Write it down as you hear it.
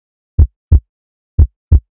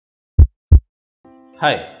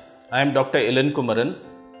Hi, I am Dr. Elankumaran,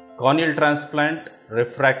 corneal transplant,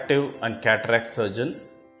 refractive and cataract surgeon.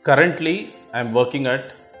 Currently, I am working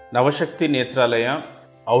at Navashakti Netralaya,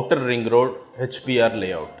 Outer Ring Road, HBR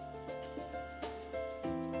layout.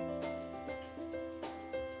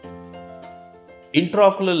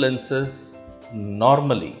 Intraocular lenses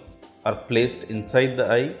normally are placed inside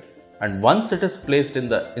the eye, and once it is placed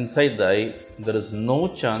inside the eye, there is no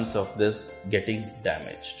chance of this getting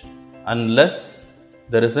damaged unless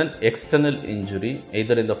there is an external injury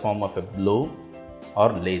either in the form of a blow or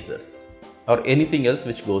lasers or anything else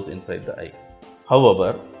which goes inside the eye.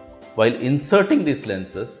 However, while inserting these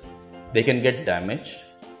lenses, they can get damaged,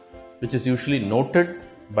 which is usually noted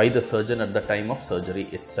by the surgeon at the time of surgery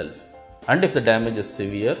itself. And if the damage is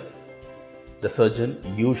severe, the surgeon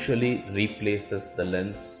usually replaces the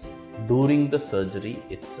lens during the surgery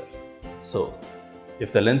itself. So,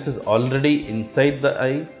 if the lens is already inside the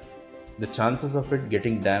eye, the chances of it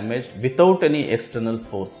getting damaged without any external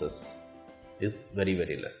forces is very,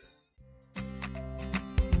 very less.